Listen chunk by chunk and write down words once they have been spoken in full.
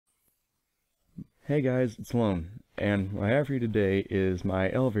Hey guys, it's Lone, and what I have for you today is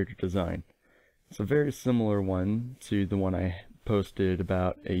my elevator design. It's a very similar one to the one I posted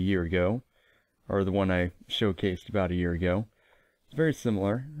about a year ago, or the one I showcased about a year ago. It's very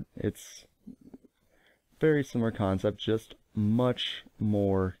similar. It's very similar concept, just much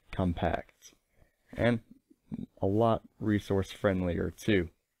more compact, and a lot resource friendlier too.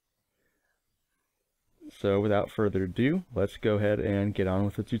 So without further ado, let's go ahead and get on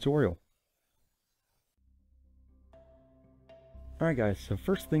with the tutorial. Alright guys, so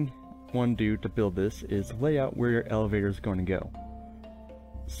first thing you want to do to build this is lay out where your elevator is going to go.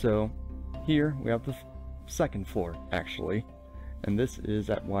 So here we have the second floor actually, and this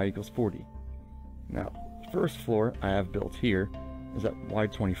is at y equals 40. Now the first floor I have built here is at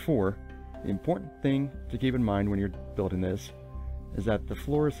y24. The important thing to keep in mind when you're building this is that the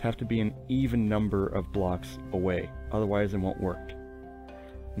floors have to be an even number of blocks away, otherwise it won't work.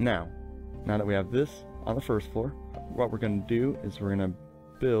 Now that we have this on the first floor, what we're going to do is we're going to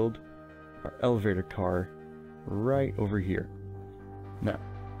build our elevator car right over here. Now,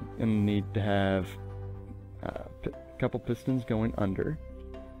 we're going to need to have a couple pistons going under,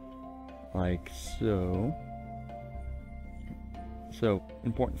 like so. So,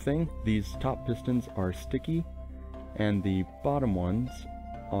 important thing, these top pistons are sticky, and the bottom ones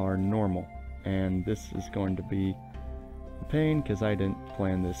are normal. And this is going to be a pain because I didn't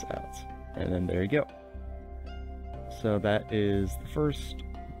plan this out. And then there you go. So that is the first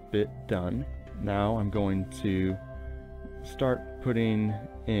bit done. Now I'm going to start putting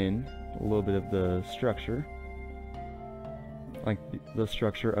in a little bit of the structure, like the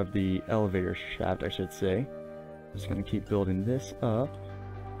structure of the elevator shaft, I should say. I'm just going to keep building this up.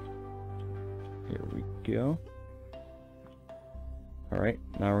 Here we go. Alright,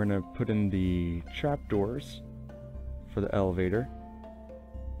 now we're going to put in the trapdoors for the elevator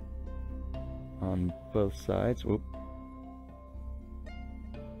on both sides. Whoop.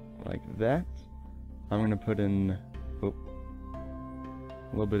 Like that. I'm going to put in a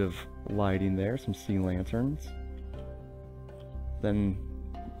little bit of lighting there, some sea lanterns. Then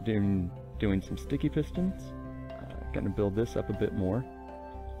doing some sticky pistons. Going to build this up a bit more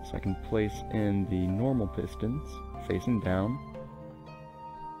so I can place in the normal pistons facing down.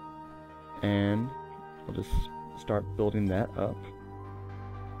 And I'll just start building that up.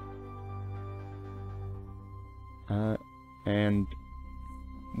 And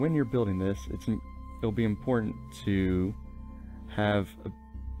when you're building this, it'll be important to have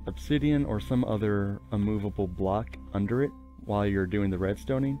obsidian or some other immovable block under it while you're doing the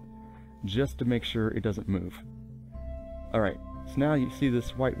redstoning, just to make sure it doesn't move. Alright, so now you see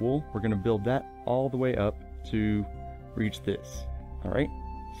this white wool, we're going to build that all the way up to reach this. Alright,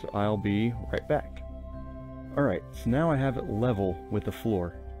 so I'll be right back. Alright, so now I have it level with the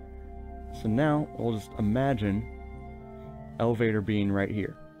floor. So now we'll just imagine elevator being right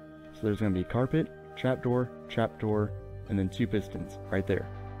here. So there's going to be carpet, trapdoor, and then two pistons right there.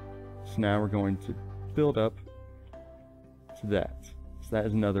 So now we're going to build up to that. So that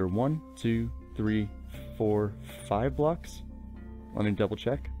is another 1, 2, 3, 4, 5 blocks. Let me double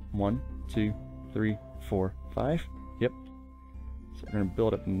check. 1, 2, 3, 4, 5. Yep. So we're going to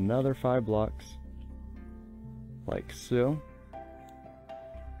build up another 5 blocks like so.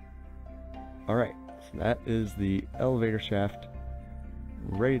 Alright, so that is the elevator shaft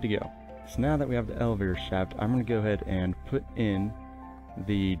ready to go. So now that we have the elevator shaft, I'm going to go ahead and put in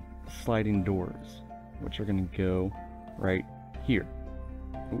the sliding doors, which are going to go right here.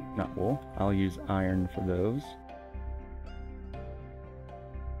 Ooh, not wool. I'll use iron for those.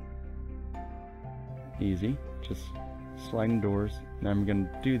 Easy. Just sliding doors. And I'm going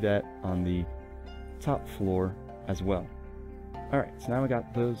to do that on the top floor as well. Alright, so now we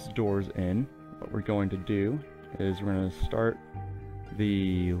got those doors in. What we're going to do is we're going to start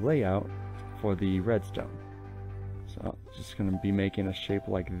the layout for the redstone. So I'm just going to be making a shape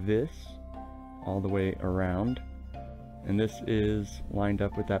like this all the way around, and this is lined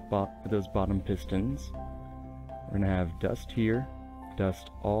up with those bottom pistons. We're going to have dust here, dust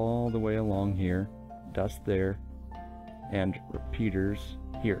all the way along here, dust there, and repeaters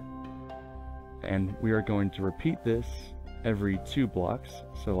here. And we are going to repeat this every 2 blocks,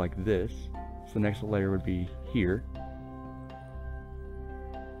 so like this. So the next layer would be here.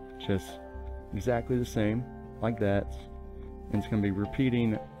 Just exactly the same, like that. And it's going to be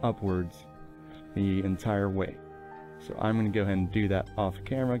repeating upwards the entire way. So I'm going to go ahead and do that off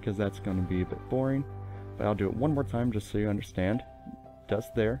camera because that's going to be a bit boring. But I'll do it one more time just so you understand.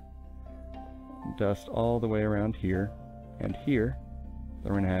 Dust there. Dust all the way around here. And here,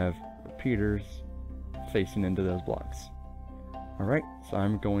 we're going to have repeaters facing into those blocks. Alright, so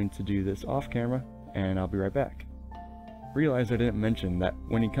I'm going to do this off camera, and I'll be right back. Realize I didn't mention that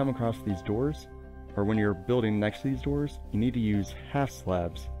when you come across these doors, or when you're building next to these doors, you need to use half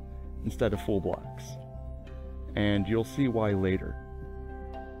slabs instead of full blocks. And you'll see why later.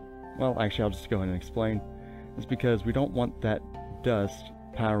 Well, actually, I'll just go ahead and explain. It's because we don't want that dust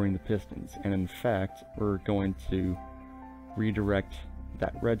powering the pistons, and in fact, we're going to redirect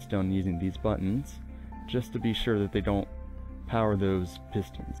that redstone using these buttons, just to be sure that they don't power those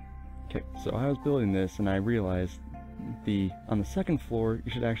pistons. Okay, so I was building this, and I realized on the second floor,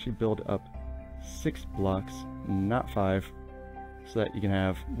 you should actually build up 6 blocks, not 5, so that you can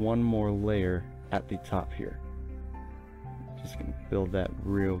have one more layer at the top here. Just gonna build that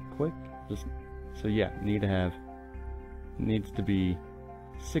real quick. So yeah, needs to be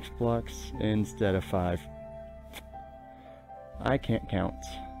 6 blocks instead of 5. I can't count.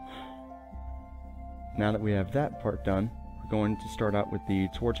 Now that we have that part done, we're going to start out with the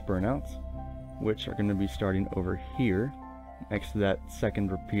torch burnouts, which are going to be starting over here, next to that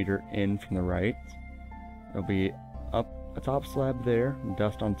second repeater in from the right. There'll be up a top slab there,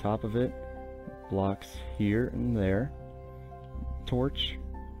 dust on top of it, blocks here and there, torch,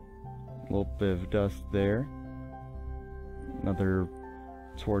 a little bit of dust there, another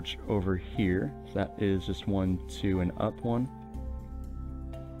torch over here, so that is just 1, 2, and up 1.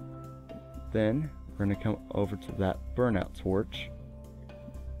 Then we're going to come over to that burnout torch,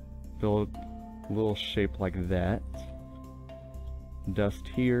 build a little shape like that, dust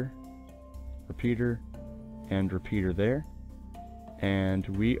here, repeater, and repeater there, and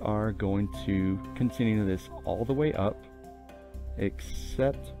we are going to continue this all the way up,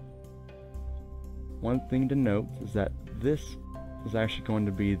 except one thing to note is that this is actually going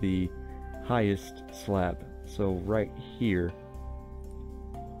to be the highest slab. So right here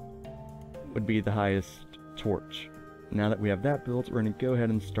would be the highest torch. Now that we have that built, we're going to go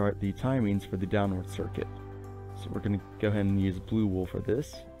ahead and start the timings for the downward circuit. So we're going to go ahead and use blue wool for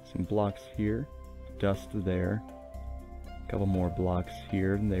this. Some blocks here, dust there, a couple more blocks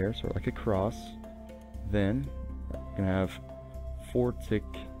here and there, sort of like a cross. Then we're going to have 4-tick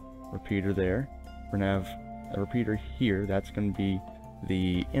repeater there. We're going to have a repeater here, that's going to be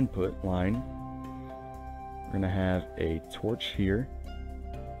the input line. We're going to have a torch here,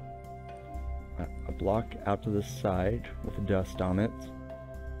 a block out to the side with dust on it,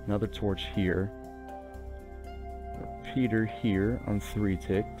 another torch here, repeater here on 3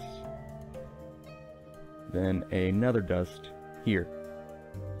 ticks, then another dust here.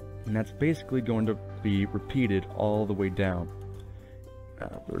 And that's basically going to be repeated all the way down.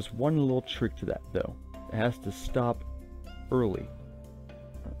 There's one little trick to that though. It has to stop early.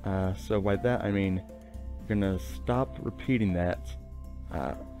 So by that I mean you're gonna stop repeating that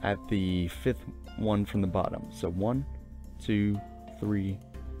at the 5th one from the bottom. So 1, 2, 3,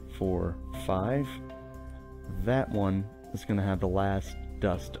 4, 5. That one is gonna have the last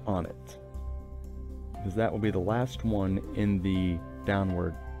dust on it, because that will be the last one in the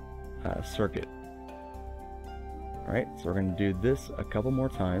downward circuit. Alright, so we're going to do this a couple more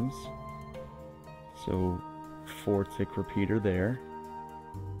times. So 4-tick repeater there,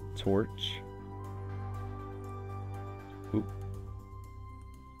 torch, oop,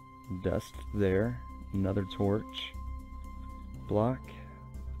 dust there, another torch, block,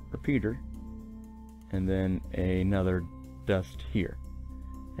 repeater, and then another dust here.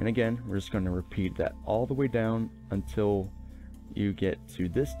 And again, we're just going to repeat that all the way down until you get to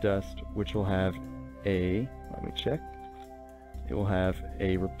this dust, which will have a, let me check, it will have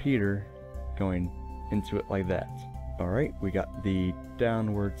a repeater going into it like that. Alright, we got the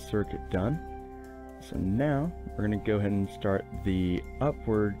downward circuit done. So now we're going to go ahead and start the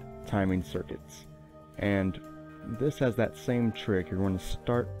upward timing circuits. And this has that same trick. You're going to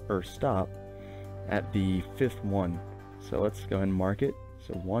start or stop at the 5th one. So let's go ahead and mark it.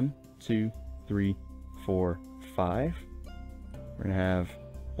 So 1, 2, 3, 4, 5. We're going to have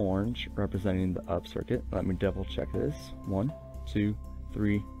orange representing the up circuit. Let me double check this. 1, 2,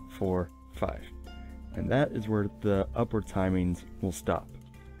 3, 4, 5. And that is where the upward timings will stop.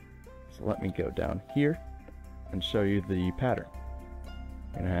 So let me go down here and show you the pattern.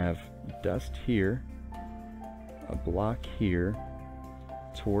 We're going to have dust here, a block here,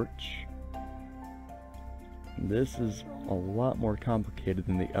 torch. This is a lot more complicated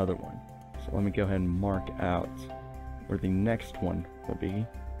than the other one. So let me go ahead and mark out where the next one will be.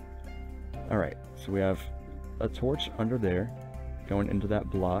 Alright, so we have a torch under there going into that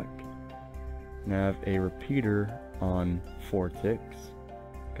block. And I have a repeater on 4 ticks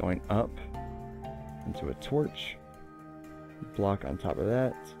going up into a torch, block on top of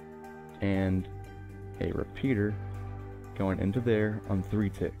that, and a repeater going into there on 3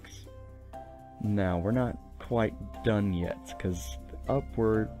 ticks. Now we're not quite done yet, because the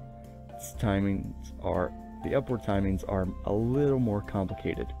upward timings are a little more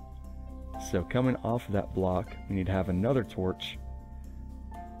complicated. So coming off of that block, we need to have another torch,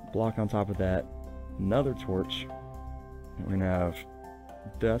 block on top of that, another torch, and we're gonna have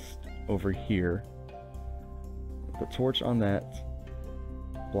dust over here, the torch on that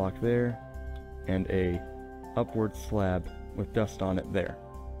block there, and a upward slab with dust on it there.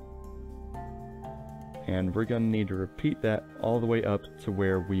 And we're gonna need to repeat that all the way up to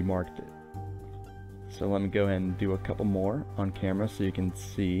where we marked it. So let me go ahead and do a couple more on camera so you can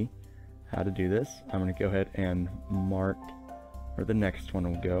see how to do this. I'm gonna go ahead and mark where the next one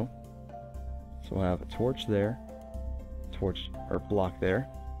will go. So we'll have a torch there, torch or block there,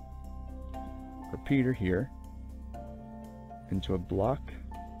 repeater here, into a block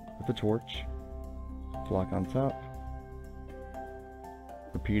with a torch, block on top,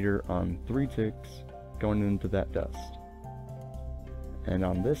 repeater on 3 ticks, going into that dust. And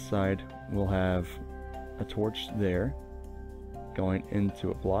on this side, we'll have a torch there, going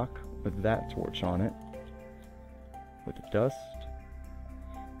into a block with that torch on it, with the dust,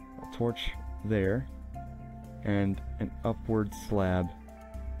 a torch there, and an upward slab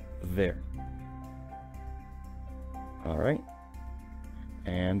there. Alright,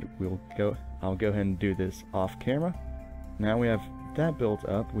 and I'll go ahead and do this off camera. Now we have that built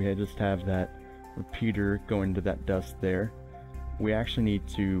up, we just have that repeater going to that dust there. We actually need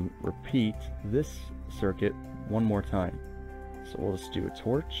to repeat this circuit one more time. So we'll just do a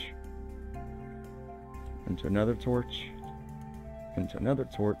torch, into another torch, into another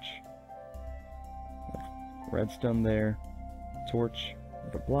torch, redstone there, torch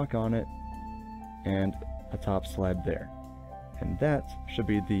with a block on it, and a top slab there. And that should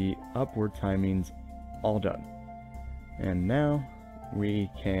be the upward timings all done. And now we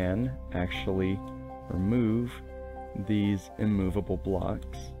can actually remove these immovable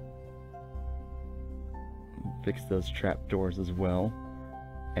blocks, fix those trapdoors as well,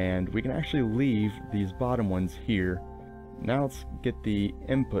 and we can actually leave these bottom ones here. Now let's get the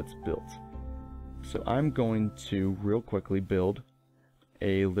inputs built. So I'm going to real quickly build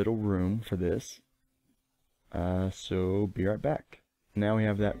a little room for this, so be right back. Now we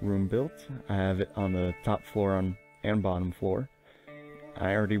have that room built. I have it on the top floor and bottom floor.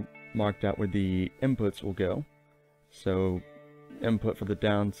 I already marked out where the inputs will go. So input for the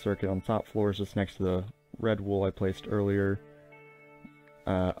down circuit on top floor is just next to the red wool I placed earlier.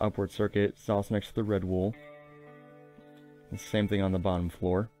 Upward circuit is also next to the red wool. The same thing on the bottom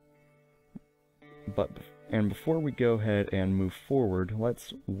floor. And before we go ahead and move forward,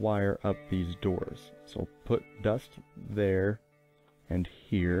 let's wire up these doors. So we'll put dust there and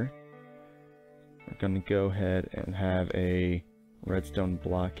here. We're going to go ahead and have a redstone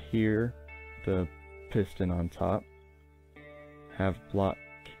block here, the piston on top. Have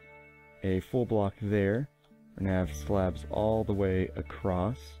a full block there. We're going to have slabs all the way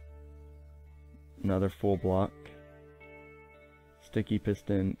across. Another full block. Sticky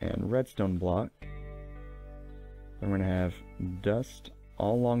piston and redstone block. Then we're going to have dust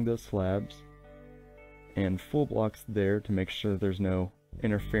all along those slabs and full blocks there to make sure there's no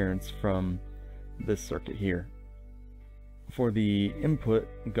interference from this circuit here. For the input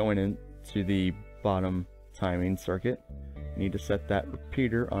going into the bottom timing circuit, we need to set that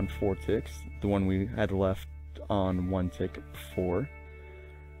repeater on 4 ticks, the one we had left on 1 tick before.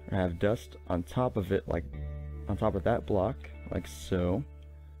 I have dust on top of it, like on top of that block, like so.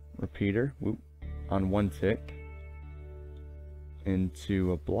 Repeater on 1 tick,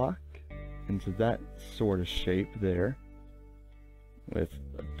 into a block, into that sort of shape there, with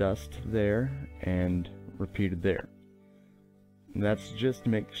dust there and repeated there. And that's just to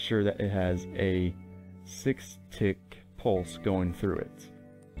make sure that it has a 6-tick pulse going through it.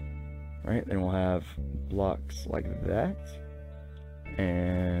 Right, then we'll have blocks like that,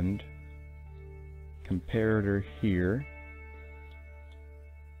 and comparator here,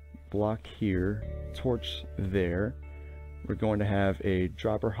 block here, torch there. We're going to have a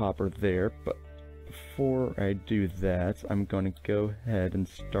dropper hopper there, but before I do that, I'm going to go ahead and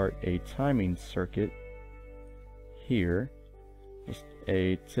start a timing circuit here. Just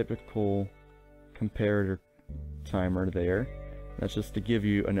a typical comparator timer there. That's just to give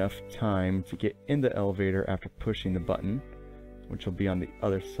you enough time to get in the elevator after pushing the button, which will be on the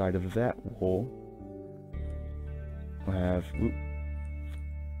other side of that wall. We'll have,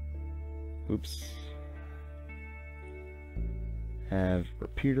 have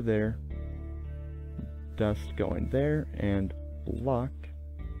repeater there, dust going there, and block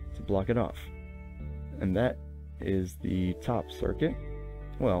to block it off. And that is the top circuit.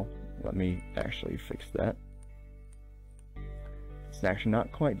 Well, let me actually fix that. It's actually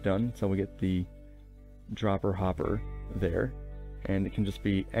not quite done until we get the dropper hopper there, and it can just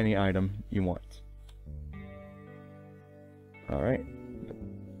be any item you want. Alright,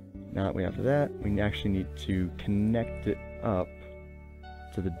 now that we have that, we actually need to connect it up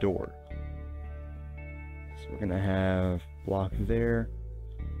to the door. So we're gonna have block there,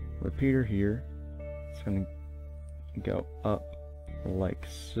 repeater here. It's gonna go up like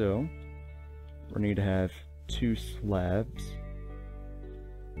so. We need to have 2 slabs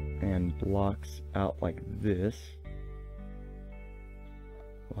and blocks out like this.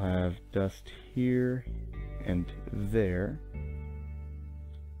 We'll have dust here and there.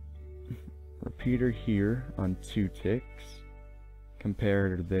 Repeater here on 2 ticks.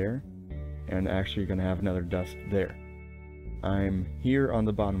 Comparator there. And actually you're going to have another dust there. I'm here on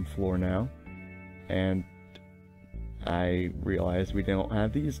the bottom floor now, and I realize we don't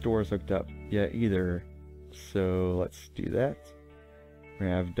have these doors hooked up yet either, so let's do that. We're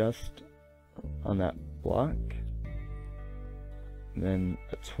going to have dust on that block, then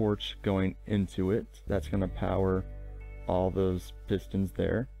a torch going into it. That's going to power all those pistons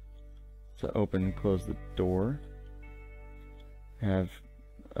there to open and close the door. Have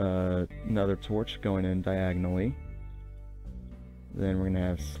another torch going in diagonally. Then we're going to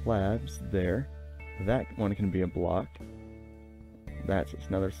have slabs there. That one can be a block. That's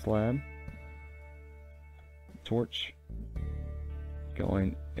another slab. Torch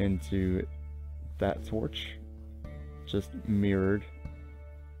going into that torch, just mirrored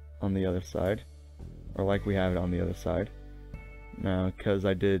on the other side, or like we have it on the other side. Now, because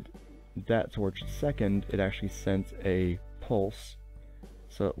I did that torch second, it actually sent a pulse,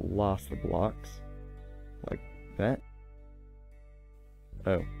 so it lost the blocks, like that.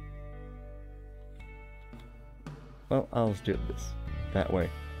 Oh. Well, I'll just do it that way.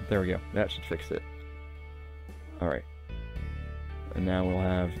 There we go. That should fix it. Alright. And now we'll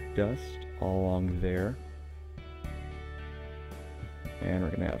have dust all along there. And we're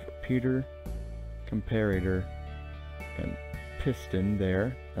going to have repeater, comparator, and piston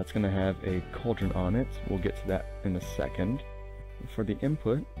there. That's going to have a cauldron on it. We'll get to that in a second. For the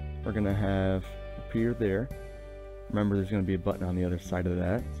input, we're going to have repeater there. Remember, there's going to be a button on the other side of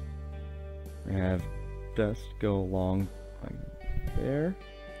that. We have dust go along like there.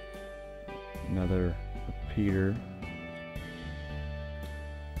 Another repeater.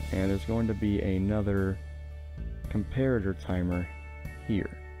 And there's going to be another comparator timer here.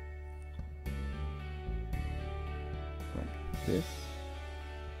 Like this.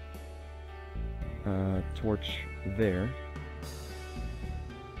 Torch there.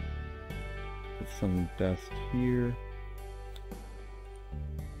 Put some dust here.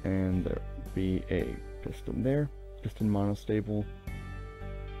 And there will be a piston there. Piston monostable.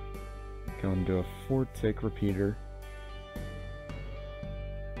 Going to a 4-tick repeater.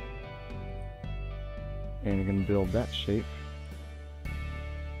 And you're going to build that shape.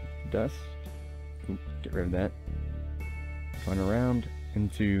 Dust. Ooh, get rid of that. Going around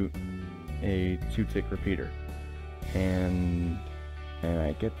into a 2-tick repeater. And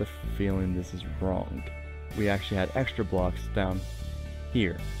I get the feeling this is wrong. We actually had extra blocks down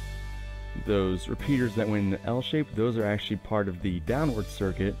here. Those repeaters that went in the L shape, those are actually part of the downward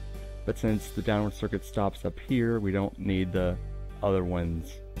circuit. But since the downward circuit stops up here, we don't need the other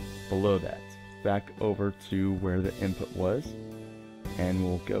ones below that. Back over to where the input was, and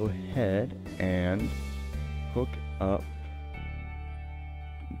we'll go ahead and hook up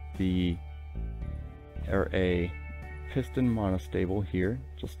a piston monostable here,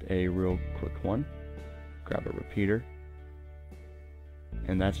 just a real quick one. Grab a repeater,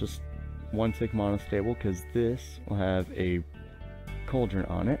 and that's just 1-tick monostable because this will have a cauldron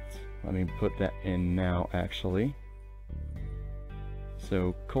on it. Let me put that in now actually.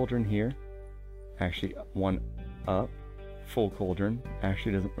 So cauldron here. Actually, one up, full cauldron.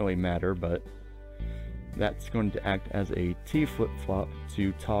 Actually doesn't really matter, but that's going to act as a T flip-flop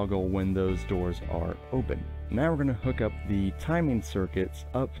to toggle when those doors are open. Now we're going to hook up the timing circuits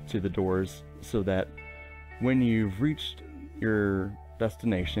up to the doors so that when you've reached your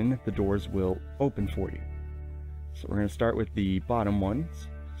destination, the doors will open for you. So we're going to start with the bottom ones.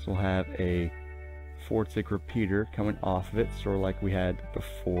 So we'll have a 4-tick repeater coming off of it, sort of like we had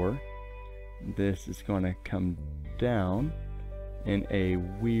before. This is going to come down in a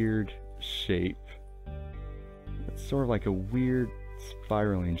weird shape. It's sort of like a weird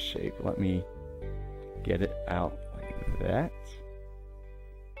spiraling shape. Let me get it out like that.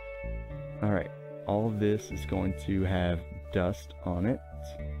 Alright, all of this is going to have dust on it.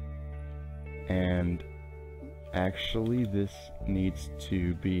 And actually this needs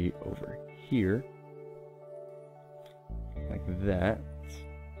to be over here, like that.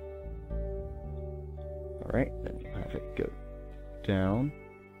 Alright, then have it go down.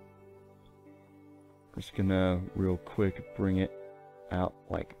 I'm just gonna real quick bring it out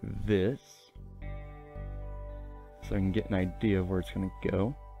like this, so I can get an idea of where it's gonna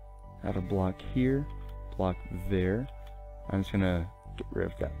go. Have a block here, block there. I'm just gonna get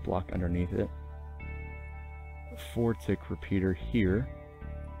rid of that block underneath it. A 4-tick repeater here.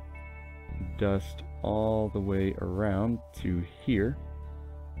 Dust all the way around to here.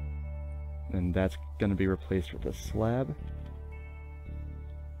 And that's gonna be replaced with a slab.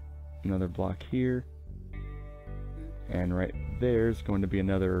 Another block here. And right there's going to be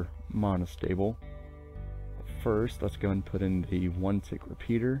another monostable. First, let's go and put in the 1-tick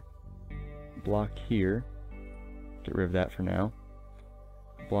repeater. Block here. Get rid of that for now.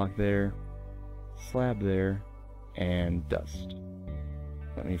 Block there. Slab there. And dust.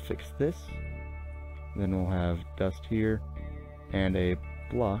 Let me fix this. Then we'll have dust here. And a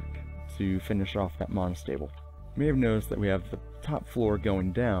block to finish off that monostable. You may have noticed that we have the top floor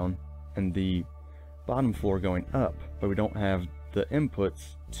going down and the bottom floor going up, but we don't have the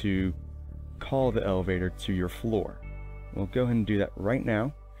inputs to call the elevator to your floor. We'll go ahead and do that right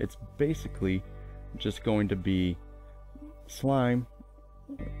now. It's basically just going to be slime.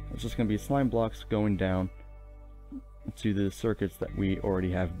 It's just going to be slime blocks going down to the circuits that we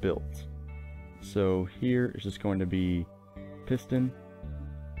already have built. So here is just going to be piston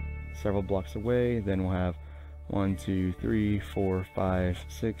several blocks away. Then we'll have 1, 2, 3, 4, 5,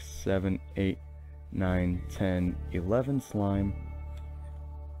 6, 7, 8, 9, 10, 11 slime.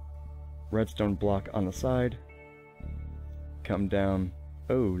 Redstone block on the side. Come down.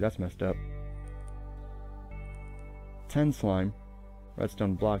 Oh, that's messed up. 10 slime.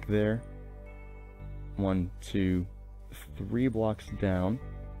 Redstone block there. 1, 2, 3 blocks down.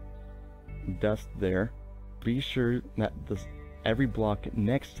 Dust there. Be sure that every block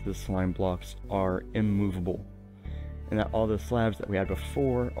next to the slime blocks are immovable, and that all the slabs that we had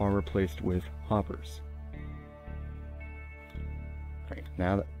before are replaced with hoppers. Alright,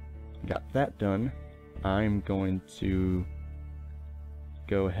 now that I got that done, I'm going to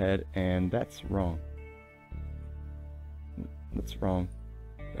go ahead and that's wrong. That's wrong.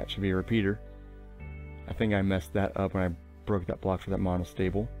 That should be a repeater. I think I messed that up when I broke that block for that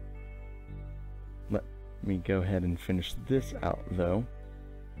monostable. Let me go ahead and finish this out though,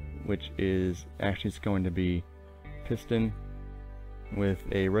 which is actually it's going to be piston with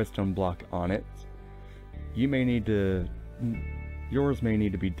a redstone block on it. Yours may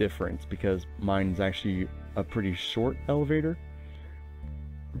need to be different because mine's actually a pretty short elevator.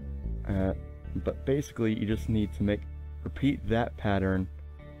 But basically you just need to repeat that pattern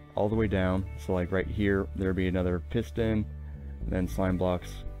all the way down. So like right here there'll be another piston, then slime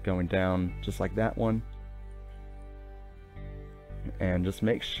blocks going down just like that one. And just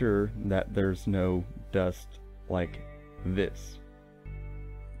make sure that there's no dust like this,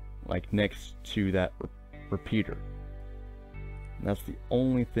 like next to that repeater. That's the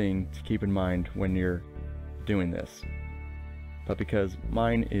only thing to keep in mind when you're doing this. But because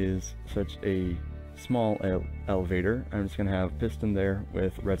mine is such a small elevator, I'm just going to have piston there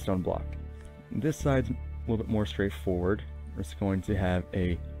with redstone block. This side's a little bit more straightforward. We're just going to have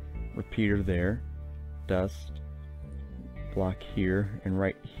a repeater there, dust, block here, and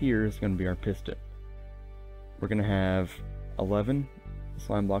right here is going to be our piston. We're going to have 11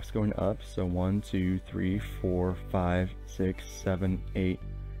 slime blocks going up, so 1, 2, 3, 4, 5, 6, 7, 8,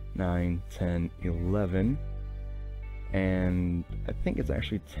 9, 10, 11, and I think it's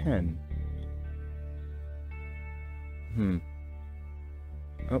actually 10.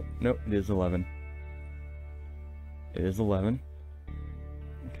 Oh, no, it is 11. It is 11.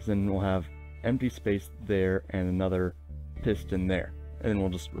 Because then we'll have empty space there and another piston there. And then we'll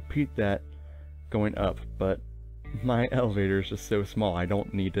just repeat that going up. But my elevator is just so small, I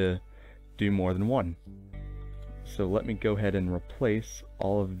don't need to do more than one. So let me go ahead and replace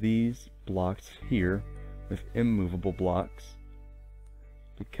all of these blocks here with immovable blocks,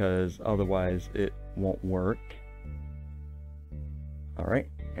 because otherwise it won't work. Alright,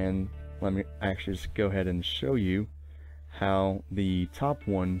 and let me actually just go ahead and show you how the top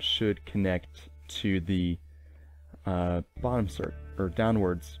one should connect to the bottom circuit, or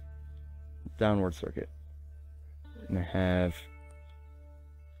downward circuit. And I have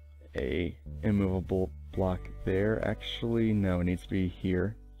a immovable block there. Actually, no, it needs to be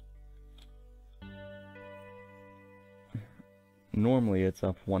here. Normally it's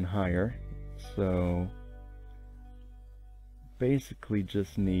up one higher, so basically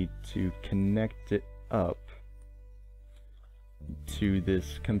just need to connect it up to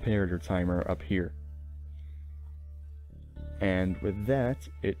this comparator timer up here. And with that,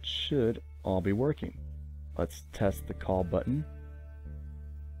 it should all be working. Let's test the call button.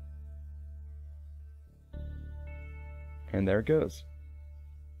 And there it goes.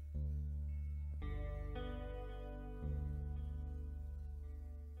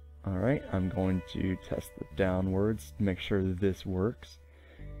 Alright, I'm going to test the downwards to make sure that this works.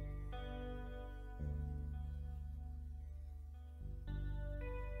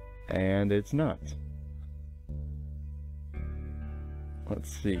 And it's not. Let's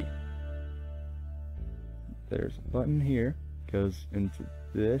see. There's a button here, goes into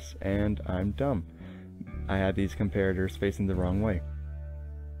this, and I'm dumb. I had these comparators facing the wrong way.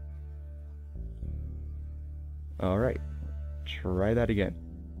 Alright, try that again.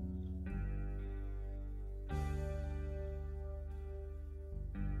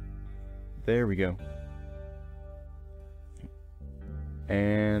 There we go.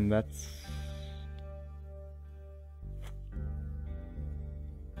 And that's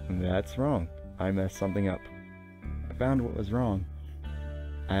wrong. I messed something up. I found what was wrong.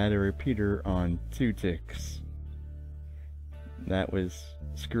 I had a repeater on 2 ticks. That was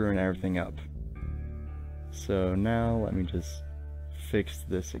screwing everything up. So now let me just fix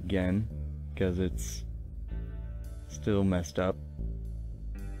this again, because it's still messed up.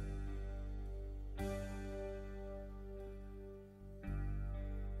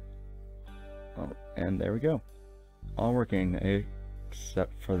 Oh, and there we go. All working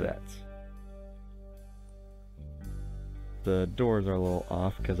except for that. The doors are a little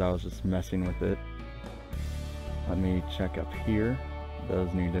off because I was just messing with it. Let me check up here.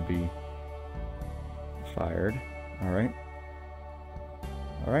 Those need to be fired. Alright.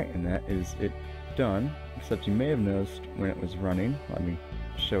 Alright, and that is it done. Except you may have noticed when it was running. Let me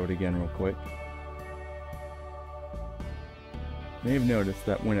show it again real quick. You may have noticed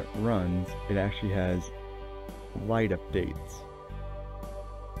that when it runs, it actually has light updates.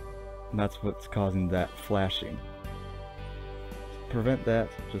 And that's what's causing that flashing. To prevent that,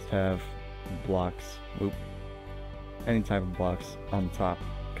 just have blocks, any type of blocks on the top,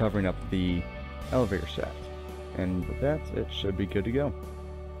 covering up the elevator shaft. And with that, it should be good to go.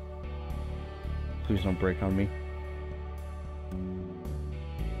 Please don't break on me.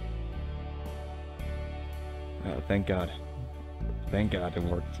 Thank God. Thank God it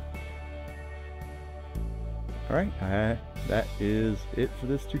worked. Alright, that is it for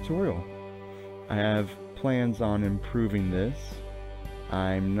this tutorial. I have plans on improving this.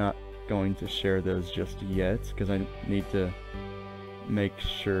 I'm not going to share those just yet because I need to make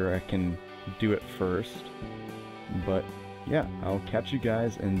sure I can do it first. But yeah, I'll catch you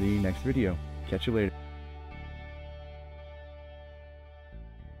guys in the next video. Catch you later.